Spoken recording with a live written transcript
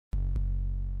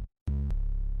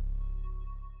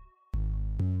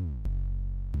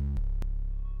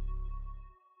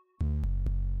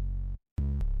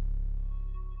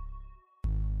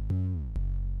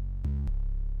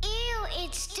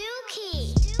It's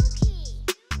Dookie.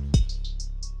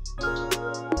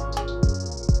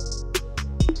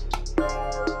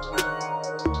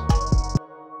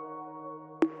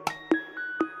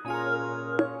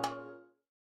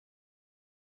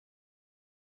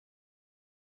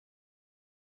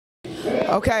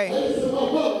 Okay,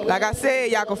 like I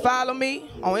said, y'all can follow me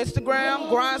on Instagram,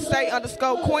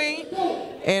 GrindState_Queen,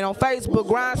 and on Facebook,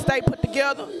 GrindState put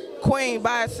together, Queen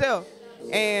by itself.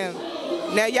 And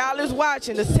now y'all is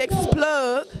watching the Texas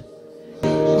Plug. Every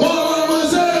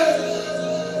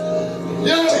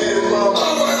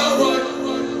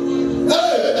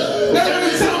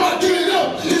time I get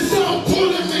up, it's something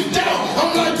pulling me down.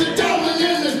 I'm like the diamond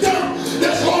in the dirt.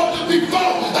 That's hard to be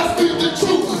found. I speak the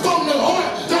truth from the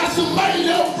heart. Got some made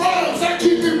up rhymes. I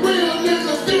keep it real in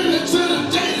the feeling to the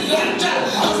day that I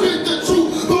die. I speak the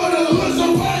truth for the hood, so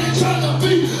I ain't trying to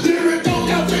be lyric. Don't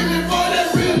got feeling for that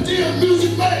real deal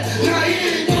music, man. Now he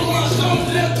ain't know my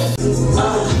songs left.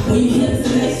 When you hear the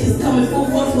selections coming full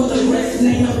force with aggression,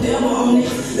 ain't no devil on it.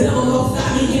 Devil gon'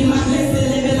 stop me getting my blessing,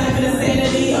 living life in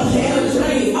insanity. I'm hell of a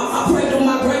dream. I pray on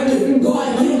my breakthrough. Go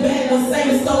and get back what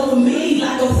Satan stole from me,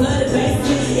 like a flooded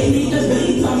basement. It need to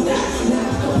be pumped out.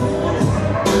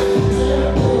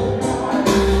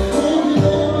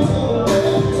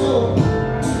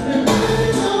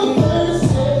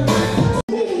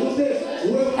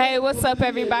 Hey, what's up,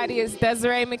 everybody? It's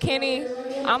Desiree McKinney.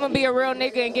 I'm going to be a real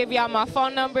nigga and give y'all my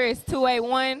phone number. It's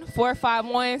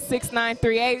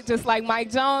 281-451-6938. Just like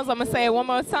Mike Jones, I'm going to say it one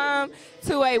more time.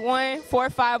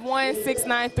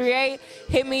 281-451-6938.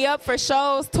 Hit me up for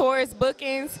shows, tours,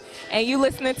 bookings, and you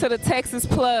listening to the Texas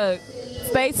Plug.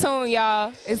 Stay tuned,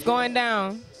 y'all. It's going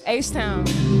down. H-Town.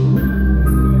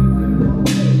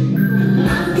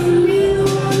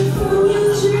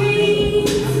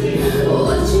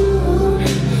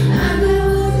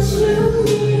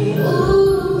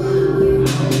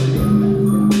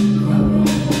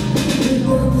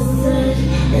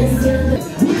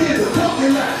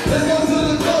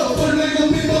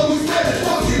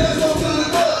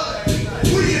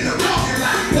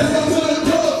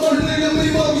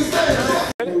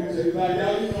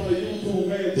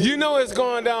 You know it's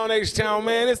going down H-Town,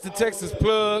 man. It's the Texas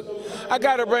Plug. I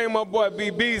got to bring my boy B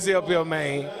Beezy up here,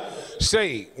 man.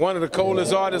 Shade, one of the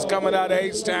coldest artists coming out of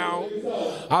H-Town.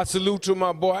 I salute you,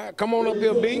 my boy. Come on up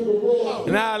here, B,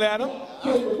 and holler at him.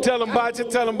 Tell them about you,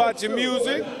 tell them about your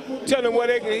music. Tell them where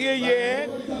they can hear you at,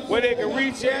 where they can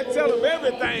reach you at. Tell them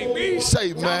everything, B.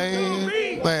 Say, man,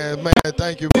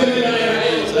 thank you, man. These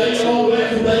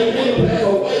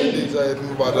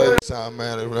about that time,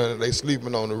 man, they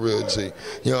sleeping on the real G.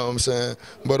 You know what I'm saying?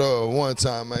 But one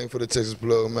time, man, for the Texas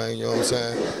Plug, man, you know what I'm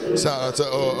saying? Shout out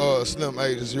to Slim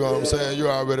Ages, you know what I'm saying? You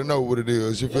already know what it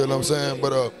is, you feel what I'm saying?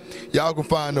 But y'all can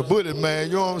find the bullet, man,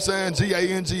 you know what I'm saying?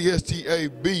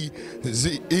 GANGSTABZEEZY,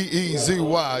 you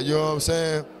know what I'm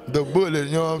saying? The bullet,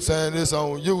 you know what I'm saying? It's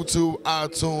on YouTube,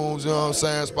 iTunes, you know what I'm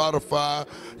saying? Spotify,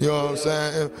 you know what I'm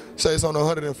saying? Say it's on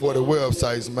 140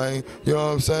 websites, man. You know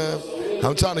what I'm saying?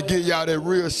 I'm trying to get y'all that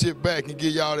real shit back and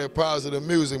get y'all that positive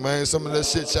music, man. Some of that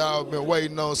shit y'all been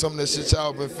waiting on, some of that shit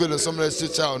y'all been feeling, some of that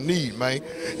shit y'all need, man.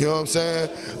 You know what I'm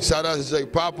saying? Shout out to J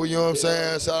Papa, you know what I'm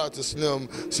saying? Shout out to Slim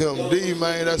D,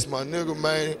 man. That's my nigga,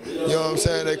 man. You know what I'm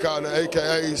saying? They call him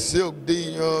AKA Silk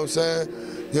D, you know what I'm saying?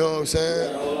 You know what I'm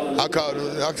saying? I called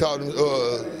him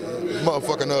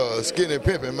motherfucking skinny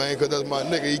pimping, man, because that's my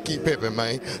nigga, he keep pimping,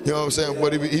 man. You know what I'm saying?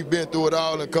 But he been through it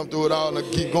all and come through it all and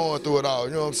keep going through it all,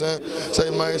 you know what I'm saying? Say,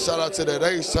 man, shout out to that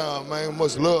H-Town, man.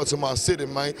 Much love to my city,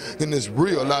 man. And it's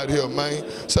real out here, man.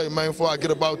 Say, man, before I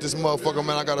get about this motherfucker,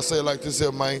 man, I got to say it like this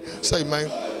here, man. Say,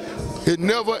 man, it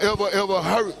never, ever, ever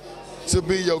hurt to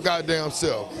be your goddamn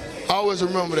self. Always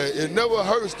remember that. It never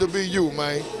hurts to be you,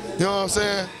 man. You know what I'm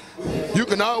saying? You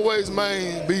can always,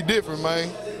 man, be different, man.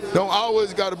 Don't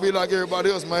always got to be like everybody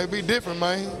else, man. Be different,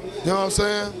 man. You know what I'm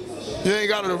saying? You ain't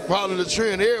got to follow the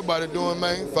trend everybody doing,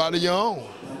 man. Follow your own.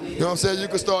 You know what I'm saying? You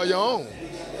can start your own. You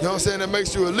know what I'm saying? That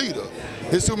makes you a leader.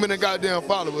 There's too many goddamn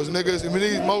followers, niggas. We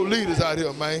need more leaders out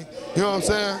here, man. You know what I'm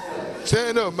saying?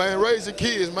 Stand up, man. Raise your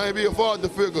kids, man. Be a father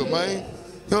figure, man. You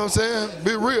know what I'm saying?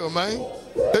 Be real, man.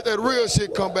 Let that real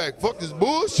shit come back. Fuck this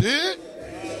bullshit.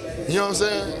 You know what I'm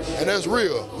saying? And that's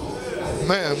real.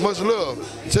 Man, much love.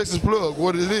 Texas Plug,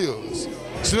 what it is.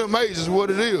 Slim Ages,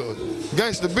 what it is.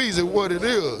 Gangsta Bees is what it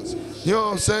is. You know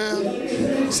what I'm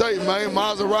saying? Say, man,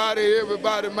 Maserattis,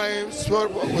 everybody, man.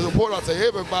 Report out to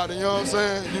everybody, you know what I'm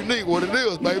saying? Unique, what it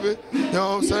is, baby. You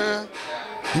know what I'm saying?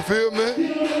 You feel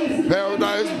me?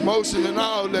 Paradise, motion, and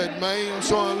all that, man. I'm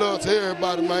showing love to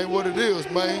everybody, man, what it is,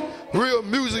 man. Real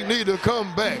music need to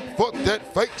come back. Fuck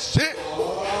that fake shit.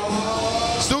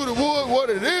 Student Wood, what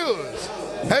it is.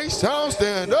 H-Town,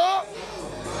 stand up.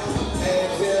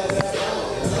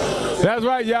 That's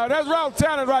right, y'all. That's raw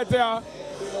talent right there.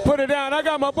 Put it down. I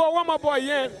got my boy. Where my boy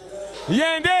Yan?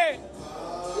 Yandy.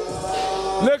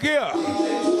 Look here.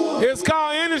 It's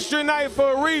called Industry Night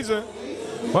for a reason.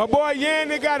 My boy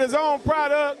Yandy got his own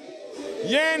product.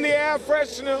 Yandy air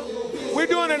freshener. We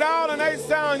doing it all in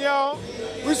H-Town, y'all.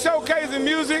 We showcasing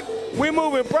music. We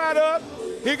moving product.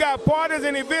 He got parties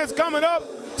and events coming up.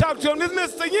 Talk to him. This is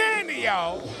Mr. Yandy,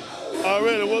 y'all.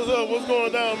 Already, what's up? What's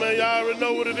going down, man? Y'all already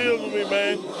know what it is with me,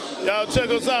 man. Y'all check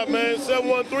us out, man.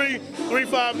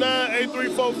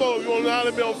 713-359-8344. If you want to holler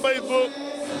at me on Facebook,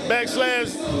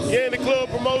 /Yandy Club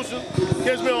Promotion.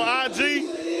 Catch me on IG.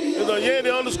 It's a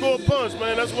Yandy_Punch,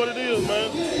 man. That's what it is,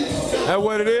 man. That's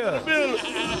what it is.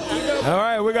 All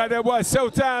right, we got that boy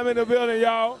Showtime in the building,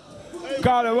 y'all.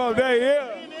 Call him up there,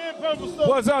 yeah.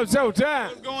 What's up, Showtime?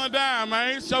 What's going down,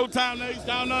 man? Showtime,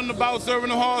 H-Town, nothing about serving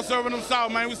them hard, serving them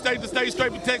soft, man. We state to state,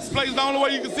 straight to Texas Place. The only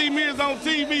way you can see me is on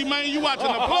TV, man. You watching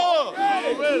the plug.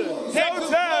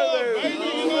 Showtime, baby.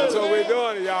 That's what we're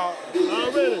doing, y'all.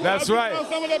 That's right.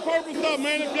 Some of that purple stuff,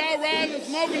 man. If y'all riding and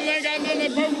smoking and ain't got none of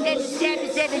that purple stuff, just stop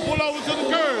yourself and pull over to the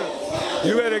curb.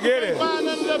 You better get it. Find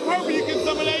none of that purple, you get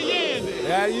some of that Yandy.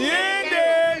 That Yandy.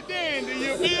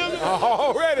 You feel me?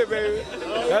 Already, baby.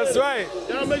 That's right.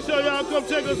 Y'all make sure y'all come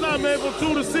check us out, man, from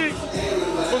 2 to 6.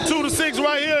 From 2 to 6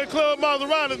 right here at Club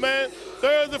Maserattis, man.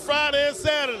 Thursday, Friday, and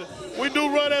Saturday. We do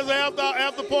run as an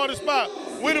after party spot.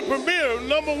 We're the premier,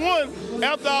 #1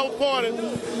 after hour party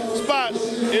spot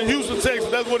in Houston, Texas.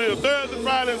 That's what it is. Thursday,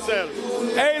 Friday, and Saturday.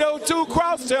 802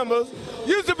 Cross Timbers.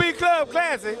 Used to be Club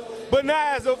Classic, but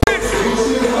now it's official.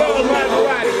 Club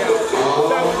Maserati, y'all. So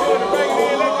we're doing the break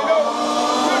in, let you know.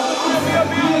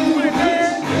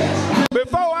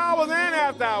 Before hours and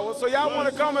after hours, so y'all want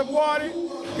to come and party,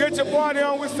 get your party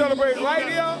on. We celebrate right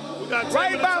here,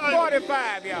 right about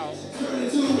 45, y'all.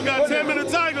 We got 10 Minute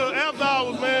Tiger after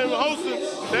hours, man, hosting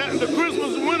the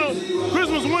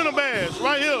Christmas winter bash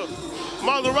right here,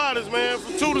 Maserattis, man,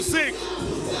 from 2 to 6,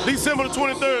 December the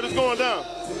 23rd. It's going down.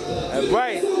 That's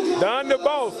right, the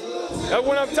underboss. That's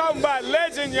what I'm talking about.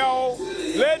 Legend, y'all.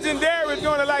 Legendary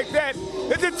doing it like that.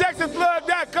 It's at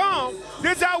TexasPlug.com.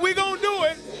 This is how we gonna do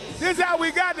it. This is how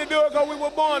we got to do it, because we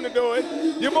were born to do it.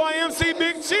 Your boy MC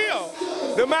Big Chill,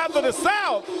 the mouth of the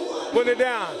South, put it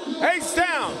down.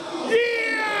 H-Town, yeah!